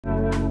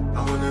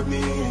I wanna be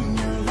in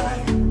your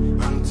life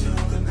until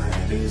the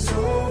night is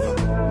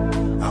over.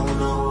 I wanna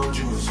hold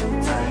you so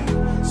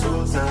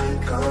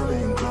tight,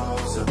 coming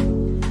closer.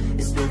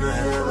 It's been a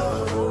hell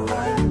of a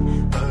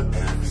ride, but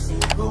every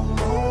single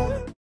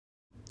moment.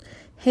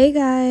 Hey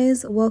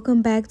guys,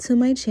 welcome back to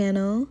my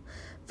channel.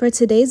 For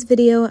today's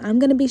video, I'm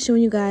going to be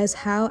showing you guys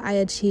how I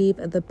achieve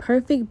the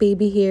perfect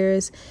baby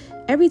hairs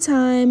every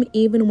time,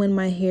 even when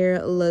my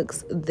hair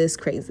looks this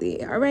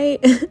crazy. All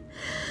right.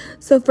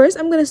 So first,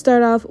 I'm going to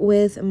start off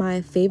with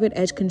my favorite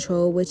edge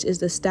control, which is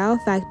the Style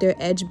Factor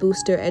Edge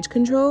Booster Edge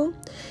Control.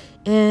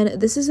 And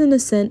this is in the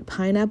scent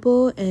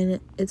pineapple, and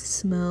it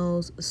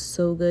smells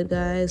so good,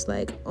 guys.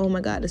 Like, oh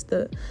my God,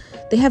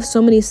 they have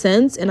so many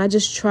scents, and I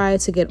just try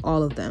to get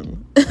all of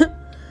them.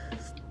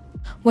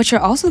 What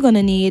you're also going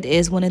to need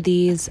is one of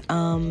these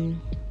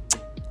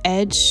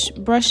edge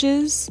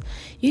brushes.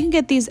 You can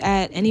get these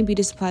at any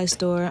beauty supply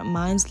store.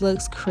 Mine's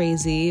looks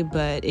crazy,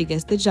 but it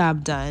gets the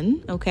job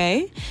done,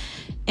 okay?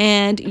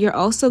 And you're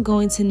also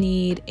going to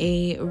need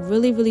a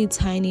really, really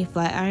tiny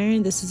flat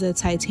iron. This is a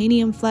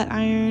titanium flat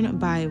iron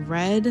by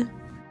Red.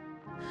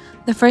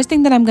 The first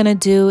thing that I'm going to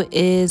do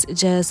is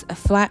just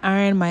flat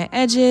iron my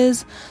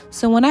edges.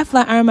 So when I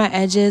flat iron my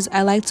edges,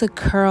 I like to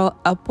curl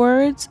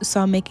upwards.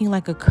 So I'm making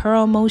like a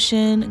curl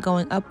motion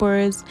going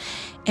upwards.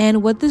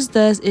 And what this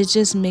does is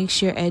just makes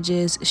your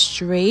edges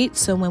straight.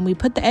 So when we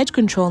put the edge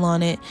control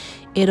on it,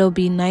 it'll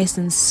be nice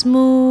and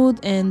smooth,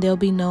 and there'll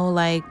be no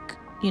like,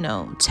 you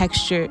know,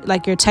 texture,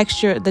 like the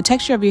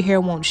texture of your hair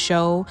won't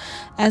show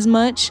as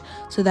much.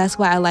 So that's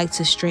why I like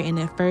to straighten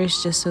it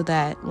first, just so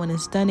that when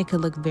it's done, it could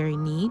look very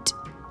neat.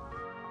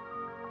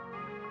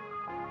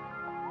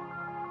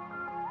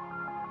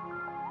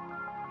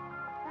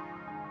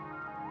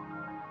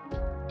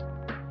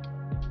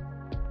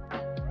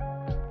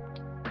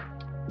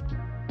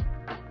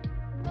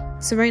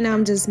 So right now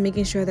I'm just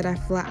making sure that I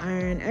flat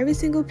iron every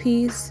single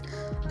piece.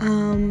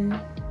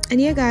 And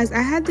yeah, guys,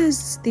 I had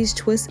these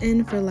twists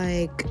in for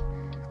like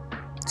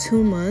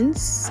 2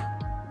 months,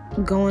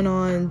 going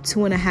on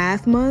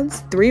 2.5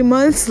 months, 3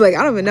 months, like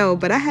I don't even know,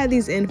 but I had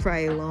these in for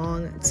a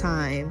long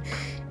time,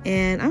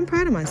 and I'm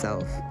proud of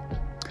myself.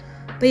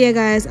 But yeah,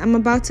 guys, I'm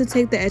about to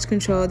take the edge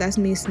control. That's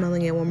me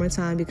smelling it one more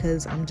time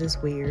because I'm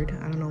just weird.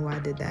 I don't know why I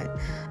did that.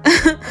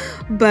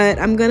 But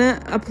I'm gonna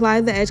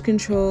apply the edge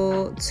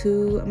control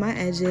to my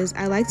edges.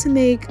 I like to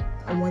make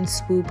one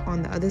swoop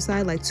on the other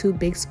side, like 2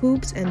 big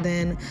swoops, and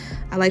then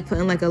I like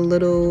putting like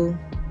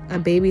a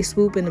baby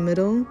swoop in the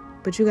middle.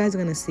 But you guys are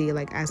gonna see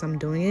like as I'm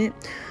doing it.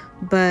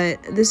 But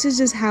this is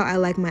just how I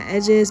like my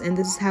edges, and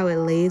this is how it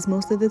lays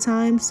most of the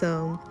time.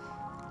 So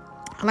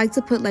I like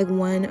to put like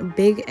one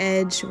big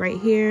edge right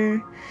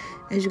here,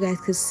 as you guys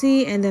could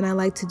see, and then I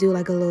like to do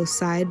like a little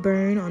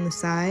sideburn on the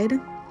side.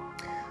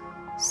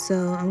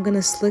 So I'm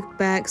gonna slick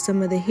back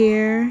some of the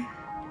hair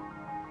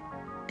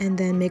and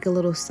then make a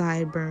little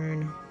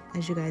sideburn,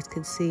 as you guys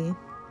could see.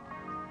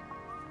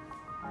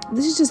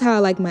 This is just how I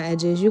like my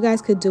edges. You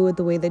guys could do it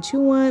the way that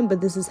you want,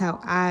 but this is how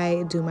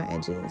I do my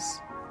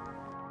edges.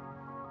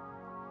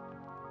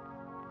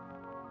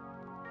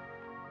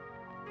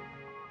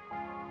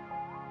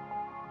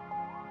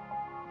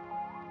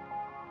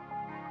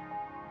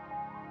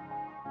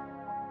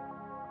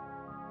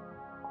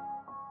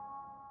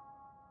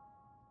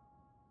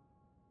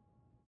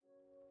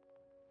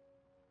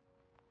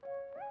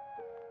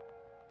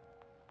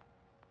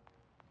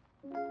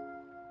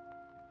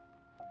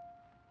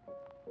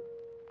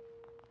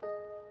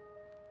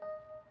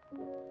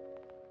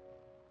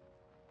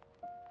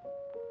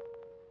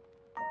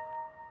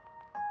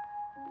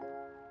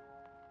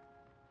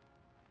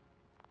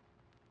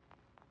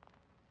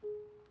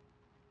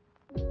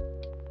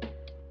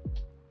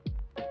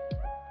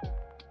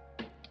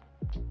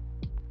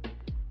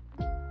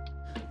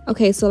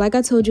 Okay, so like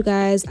I told you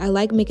guys, I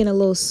like making a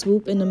little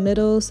swoop in the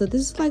middle. So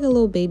this is like a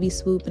little baby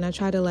swoop, and I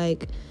try to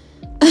like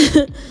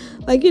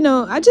like, you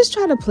know, I just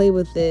try to play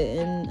with it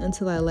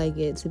until I like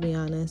it, to be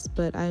honest.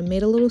 But I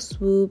made a little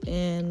swoop,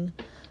 and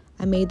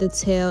I made the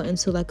tail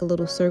into like a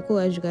little circle,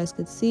 as you guys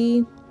could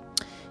see.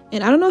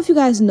 And I don't know if you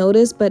guys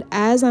noticed, but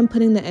as I'm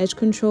putting the edge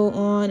control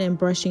on and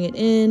brushing it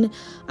in,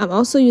 I'm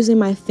also using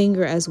my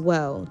finger as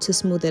well to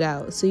smooth it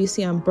out. So you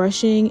see I'm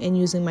brushing and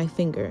using my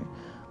finger.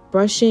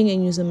 Brushing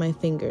and using my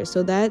finger.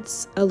 So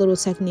that's a little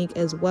technique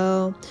as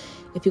well.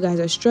 If you guys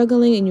are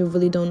struggling and you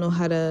really don't know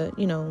how to,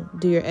 you know,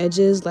 do your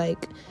edges,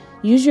 like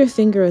use your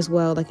finger as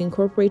well. Like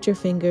incorporate your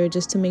finger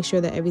just to make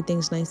sure that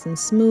everything's nice and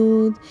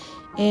smooth,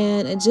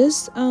 and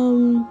just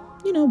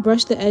you know,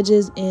 brush the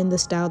edges in the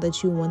style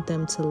that you want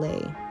them to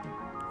lay.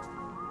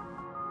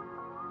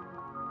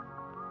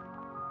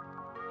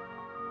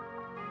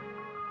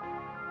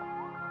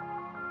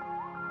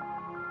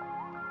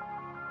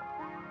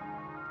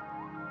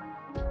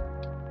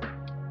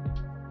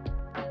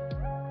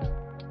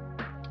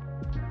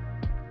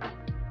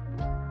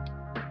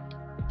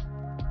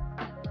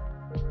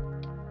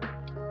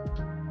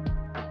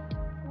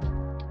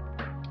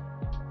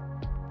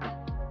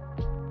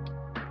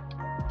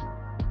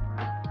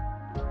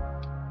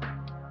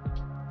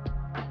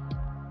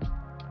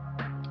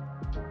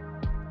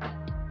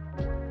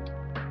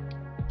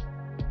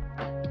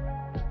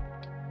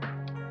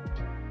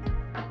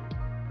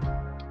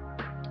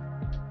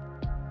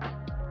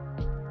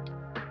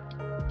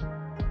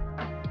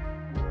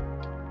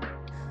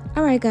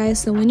 Alright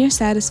guys, so when you're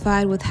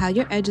satisfied with how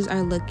your edges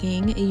are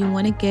looking, you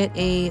want to get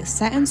a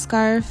satin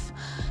scarf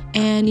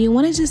and you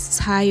want to just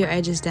tie your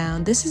edges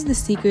down. This is the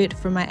secret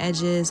for my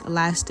edges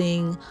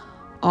lasting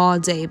all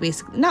day,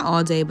 basically. Not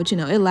all day, but you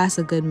know, it lasts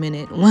a good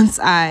minute once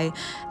I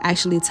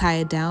actually tie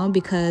it down,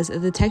 because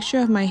the texture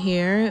of my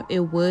hair, it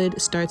would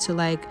start to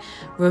like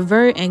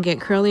revert and get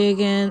curly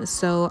again.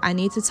 So I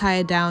need to tie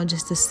it down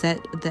just to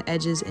set the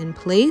edges in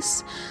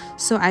place.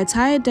 So I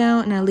tie it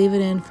down and I leave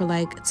it in for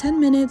like 10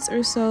 minutes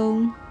or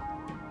so.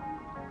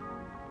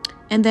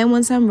 And then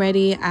once I'm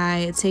ready,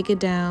 I take it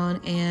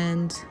down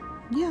and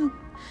yeah,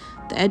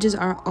 the edges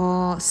are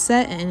all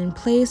set and in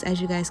place, as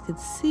you guys could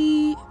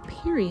see,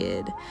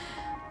 period.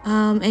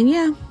 And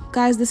yeah,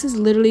 guys, this is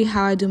literally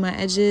how I do my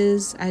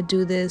edges. I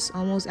do this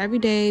almost every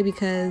day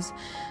because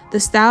the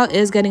style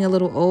is getting a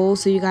little old,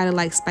 so you gotta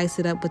like spice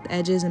it up with the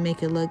edges and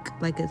make it look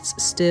like it's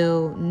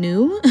still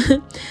new.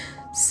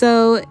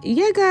 So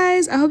yeah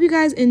guys, I hope you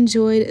guys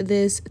enjoyed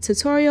this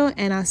tutorial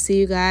and I'll see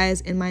you guys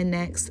in my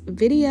next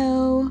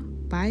video.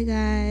 Bye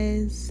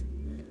guys.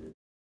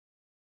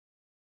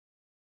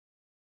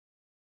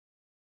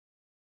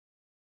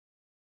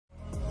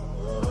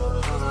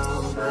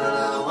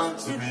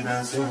 To be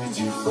dancing with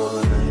you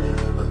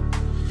forever.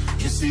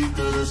 You see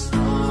through the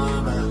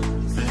storm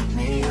and take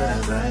me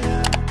as I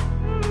am.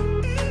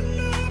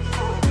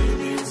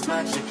 Baby, it's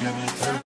magic every time.